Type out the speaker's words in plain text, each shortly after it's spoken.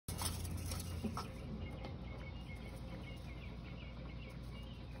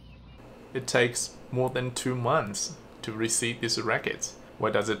it takes more than 2 months to receive these rackets. Why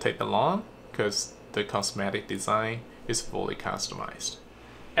does it take that long? Because the cosmetic design is fully customized.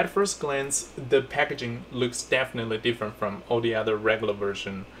 At first glance, the packaging looks definitely different from all the other regular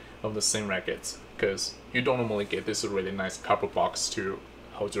version of the same rackets, because you don't normally get this really nice cardboard box to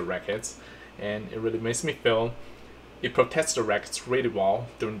hold your rackets, and it really makes me feel it protects the rackets really well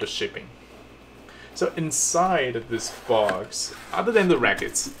during the shipping. So inside this box, other than the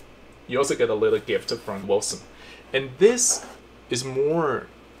rackets, you also get a little gift from Wilson. And this is more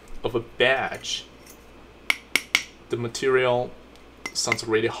of a badge. The material sounds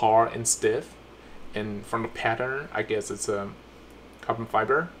really hard and stiff, and from the pattern, I guess it's a carbon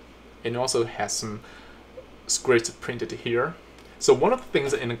fiber. It also has some scripts printed here. So one of the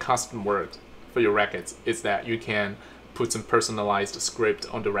things in the custom work for your rackets is that you can put some personalized script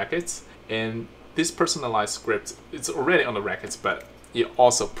on the rackets, and this personalized script, it's already on the rackets, but you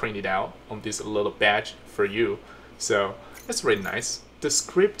also print it out on this little badge for you. So it's really nice. The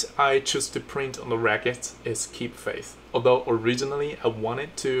script I choose to print on the racket is Keep Faith. Although originally I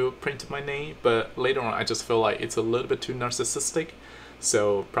wanted to print my name, but later on I just feel like it's a little bit too narcissistic.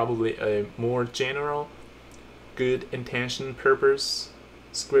 So probably a more general, good intention purpose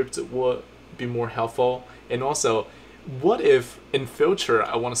script would be more helpful. And also, what if in future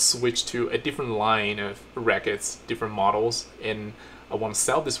I want to switch to a different line of rackets, different models, and I want to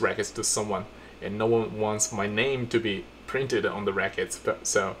sell these rackets to someone, and no one wants my name to be printed on the rackets,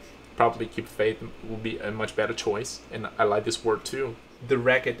 so probably Keep Faith would be a much better choice, and I like this word too. The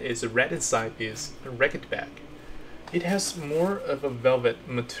racket is red inside is a racket bag. It has more of a velvet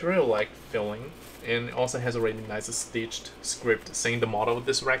material-like feeling, and it also has a really nice stitched script saying the model of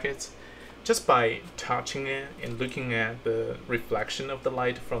this racket. Just by touching it and looking at the reflection of the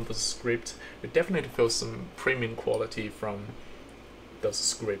light from the script, you definitely feel some premium quality from the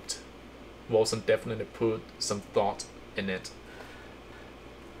script. Wilson definitely put some thought in it.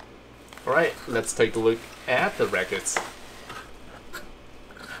 Alright, let's take a look at the rackets.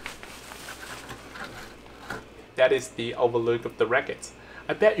 That is the overlook of the rackets.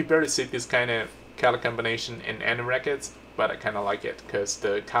 I bet you barely see this kind of color combination in any rackets, but I kind of like it because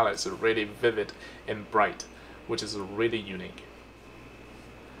the colors are really vivid and bright, which is really unique.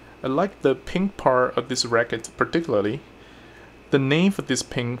 I like the pink part of this racket particularly. The name for this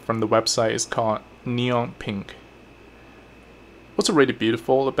pink from the website is called Neon Pink. What's really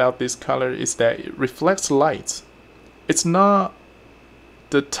beautiful about this color is that it reflects light. It's not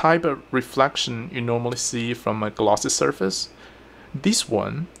the type of reflection you normally see from a glossy surface. This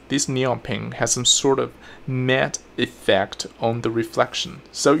neon pink, has some sort of matte effect on the reflection.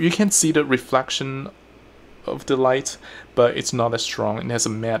 So you can see the reflection of the light, but it's not as strong. It has a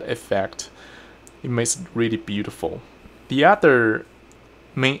matte effect. It makes it really beautiful. The other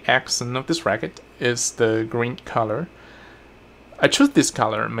main accent of this racket is the green color. I chose this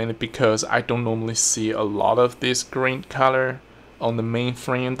color mainly because I don't normally see a lot of this green color on the main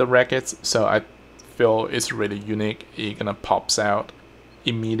frame of the rackets, so I feel it's really unique. It kind of pops out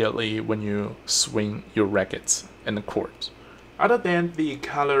immediately when you swing your rackets in the court. Other than the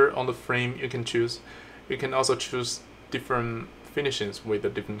color on the frame you can also choose different finishings with the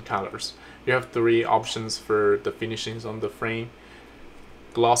different colors. You have 3 options for the finishings on the frame: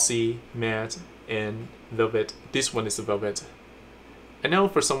 glossy, matte, and velvet. This one is velvet. I know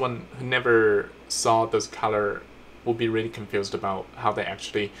for someone who never saw those color will be really confused about how they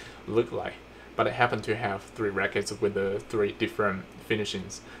actually look like. But I happen to have 3 rackets with the 3 different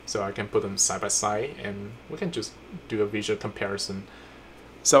finishings, so I can put them side by side and we can just do a visual comparison.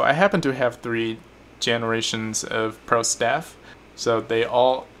 So I happen to have 3 generations of Pro Staff, so they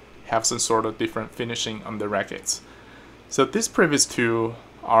all have some sort of different finishing on the rackets. So these previous 2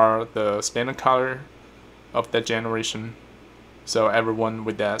 are the standard color of that generation. So everyone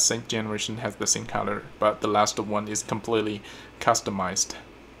with that same generation has the same color, but the last one is completely customized.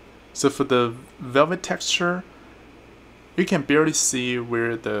 So for the velvet texture, you can barely see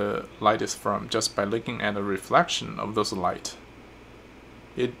where the light is from just by looking at the reflection of those light.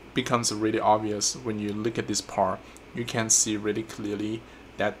 It becomes really obvious when you look at this part. You can see really clearly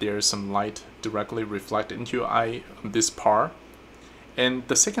that there's some light directly reflected into your eye on this part. And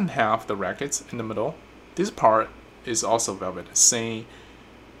the second half, the rackets in the middle, this part is also velvet, same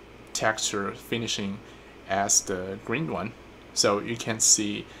texture finishing as the green one. So you can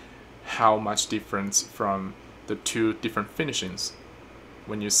see how much difference from the 2 different finishings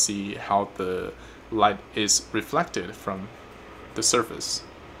when you see how the light is reflected from the surface.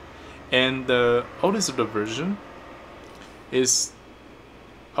 And the oldest version is,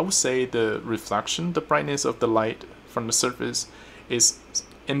 I would say, the reflection, the brightness of the light from the surface is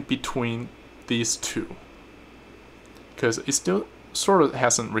in between these two, because it still sort of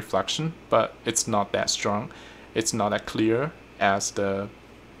has some reflection, but it's not that strong. It's not that clear as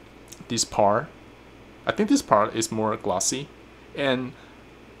this part. I think this part is more glossy, and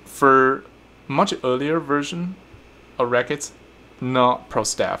for much earlier version of Racket, not Pro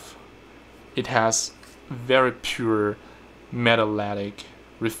Staff, it has very pure metallic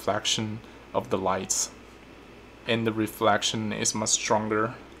reflection of the lights, and the reflection is much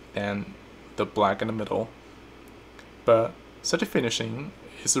stronger than the black in the middle. But such a finishing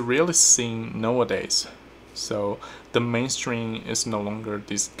is rarely seen nowadays, so the mainstream is no longer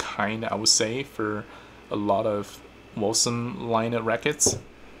this kind, I would say, for a lot of Wilson line rackets.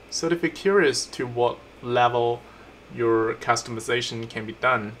 So if you're curious to what level your customization can be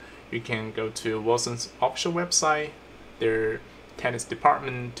done, you can go to Wilson's official website, their tennis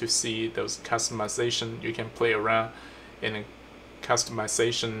department, to see those customization. You can play around in a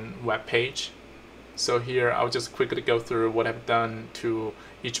customization web page. So here I'll just quickly go through what I've done to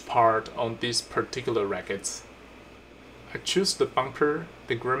each part on these particular rackets. I choose the bumper,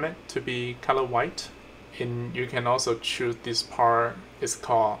 the grommet, to be color white, and you can also choose this part is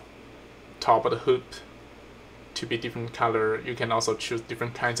called top of the hoop to be different color. You can also choose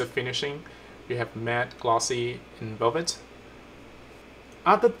different kinds of finishing. You have matte, glossy, and velvet.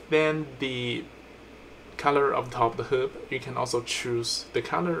 Other than the color of the top of the hoop, you can also choose the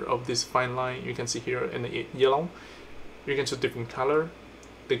color of this fine line. You can see here in the yellow. You can choose different color.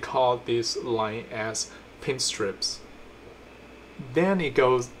 They call this line as pin strips. Then it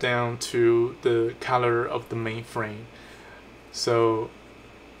goes down to the color of the main frame. So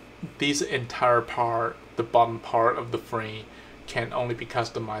this entire part, the bottom part of the frame, can only be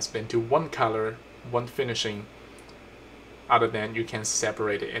customized into one color, one finishing. Other than you can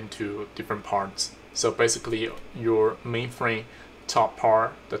separate it into different parts. So basically your main frame, top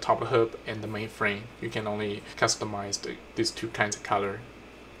part, the top of the hoop, and the main frame, you can only customize these two kinds of color.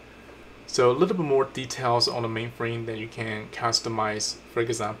 So a little bit more details on the main frame that you can customize. For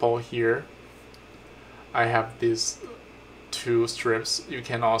example, here I have these two strips. You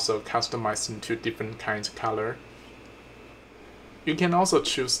can also customize into different kinds of color. You can also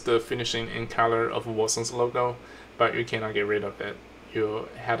choose the finishing and color of Wilson's logo, but you cannot get rid of it. You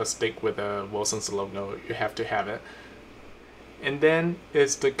have to stick with the Wilson's logo. You have to have it. And then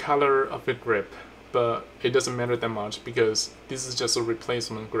it's the color of the grip, but it doesn't matter that much because this is just a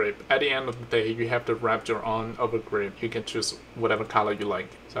replacement grip. At the end of the day, you have to wrap your own over grip. You can choose whatever color you like.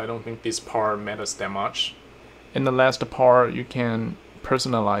 So I don't think this part matters that much. And the last part you can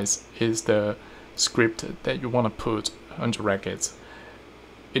personalize is the script that you want to put on your rackets.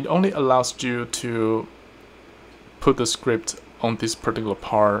 It only allows you to put the script on this particular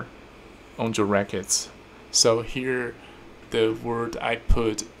part on your rackets. So here the word I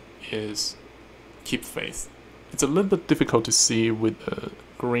put is keep faith. It's a little bit difficult to see with a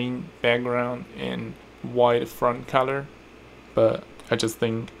green background and white front color, but I just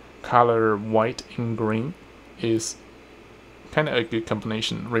think color white and green is kind of a good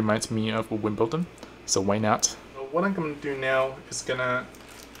combination. Reminds me of Wimbledon, so why not? So what I'm gonna do now is gonna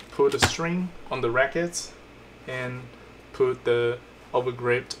put a string on the rackets and put the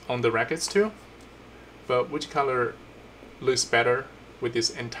overgrip on the rackets too. But which color looks better with this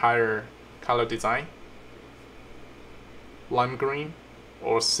entire color design? Lime green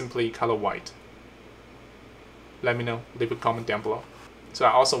or simply color white? Let me know, leave a comment down below. So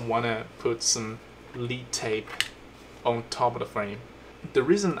I also want to put some lead tape on top of the frame. The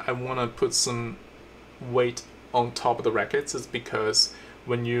reason I want to put some weight on top of the rackets is because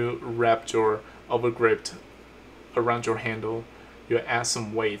when you wrap your overgrip around your handle, you add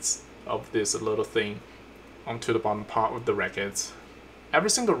some weights of this little thing onto the bottom part of the rackets. Every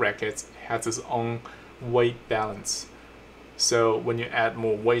single racket has its own weight balance. So when you add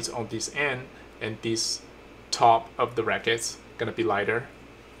more weight on this end, and this top of the racket's gonna be lighter.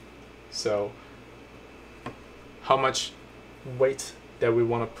 So how much weight that we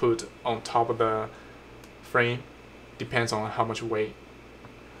want to put on top of the frame depends on how much weight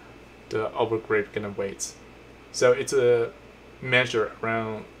the overgrip gonna weight. So it's a measure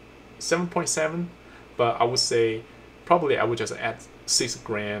around 7.7, but I would say probably I would just add 6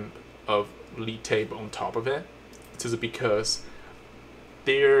 grams of lead tape on top of it, just because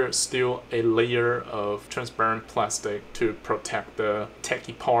there's still a layer of transparent plastic to protect the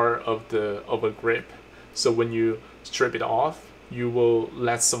tacky part of the overgrip. So when you strip it off, you will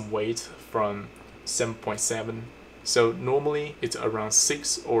let some weight from 7.7. So normally it's around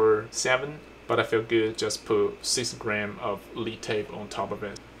 6 or 7, but I feel good just put 6 grams of lead tape on top of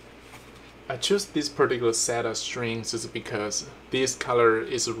it. I chose this particular set of strings just because this color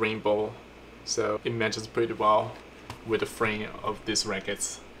is a rainbow, so it matches pretty well with the frame of these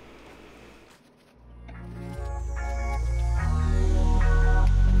rackets.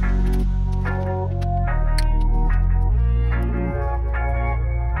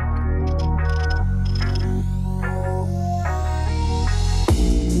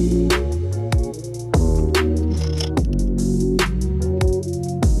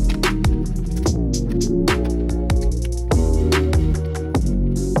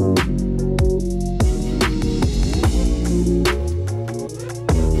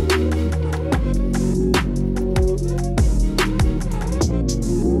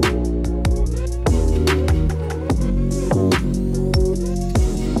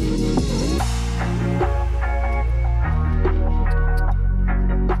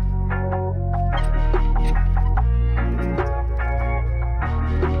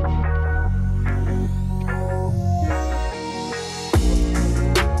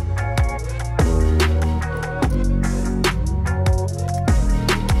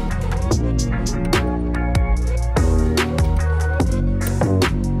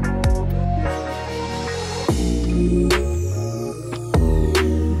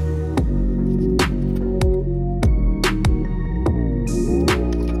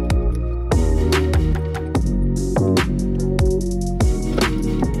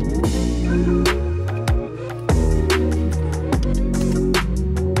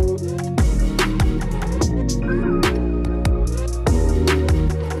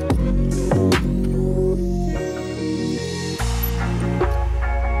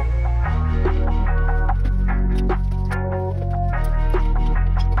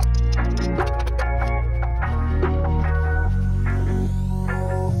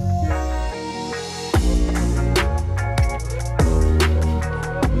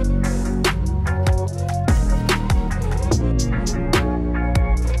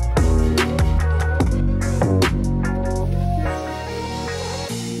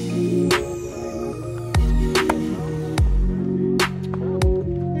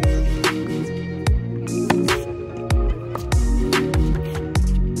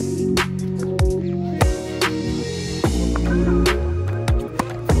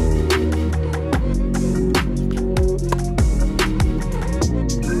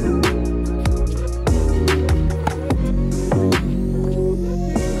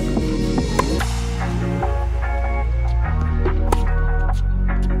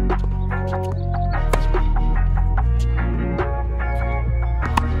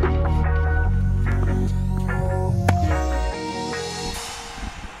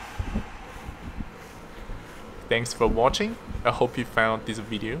 Thanks for watching. I hope you found this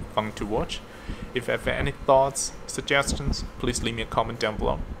video fun to watch. If you have any thoughts, suggestions, please leave me a comment down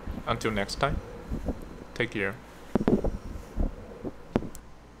below. Until next time, take care.